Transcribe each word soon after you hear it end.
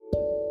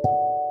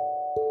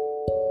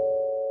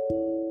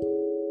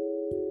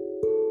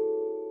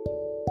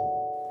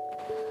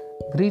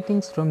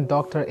Greetings from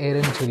Dr.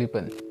 Aaron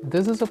Julipin.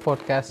 This is a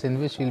podcast in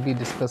which we'll be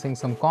discussing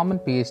some common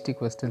PhD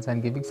questions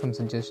and giving some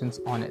suggestions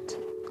on it.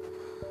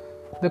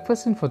 The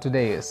question for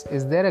today is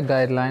there a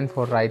guideline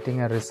for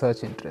writing a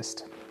research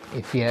interest?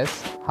 If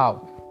yes,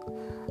 how?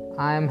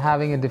 I am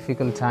having a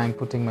difficult time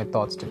putting my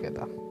thoughts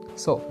together.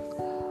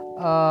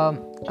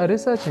 A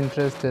research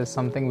interest is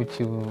something which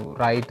you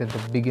write at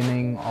the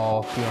beginning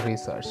of your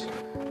research.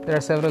 There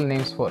are several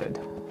names for it: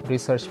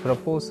 research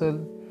proposal,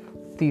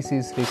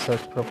 thesis,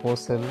 research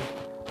proposal,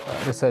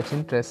 research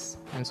interests,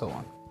 and so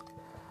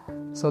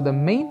on. So the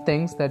main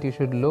things that you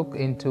should look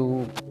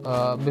into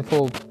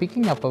before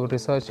picking up a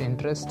research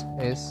interest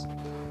is,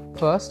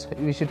 first,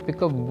 we should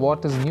pick up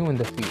what is new in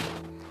the field.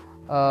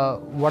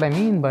 What I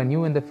mean by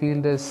new in the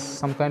field is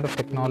some kind of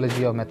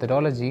technology or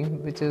methodology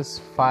which is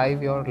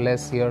 5 or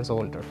less years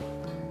older.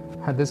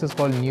 This is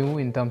called new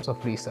in terms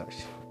of research.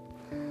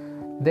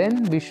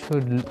 Then we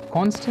should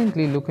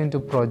constantly look into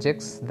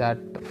projects that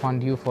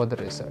fund you for the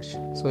research.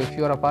 So if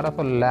you are a part of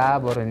a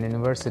lab or an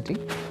university,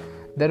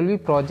 there will be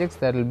projects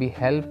that will be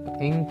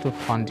helping to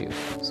fund you.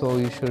 So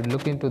you should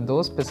look into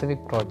those specific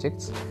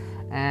projects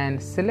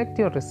and select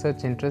your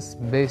research interests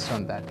based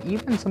on that.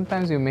 Even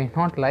sometimes you may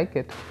not like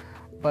it,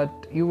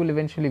 but you will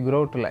eventually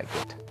grow to like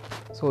it.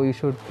 So you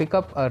should pick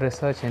up a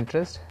research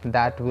interest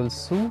that will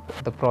suit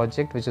the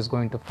project which is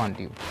going to fund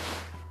you.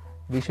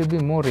 We should be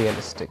more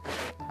realistic.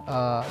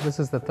 This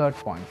is the third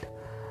point.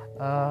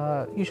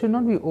 You should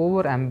not be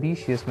over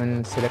ambitious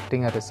when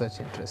selecting a research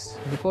interest,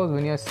 because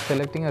when you are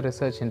selecting a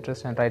research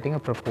interest and writing a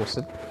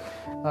proposal,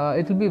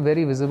 it will be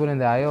very visible in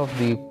the eye of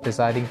the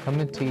presiding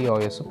committee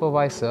or your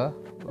supervisor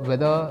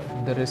whether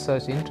the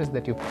research interest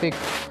that you pick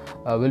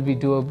will be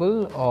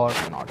doable or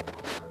not.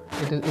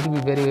 It will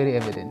be very, very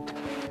evident.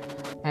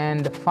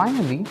 And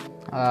finally,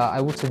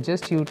 I would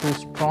suggest you to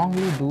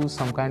strongly do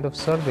some kind of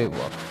survey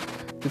work,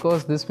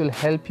 because this will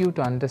help you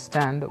to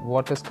understand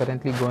what is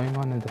currently going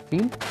on in the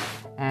field,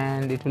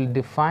 and it will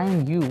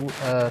define you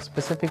a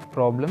specific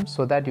problem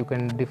so that you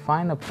can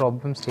define a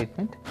problem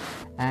statement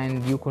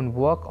and you can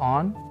work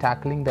on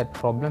tackling that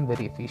problem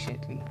very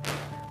efficiently.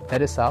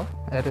 That is how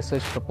a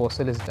research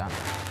proposal is done.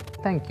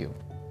 Thank you.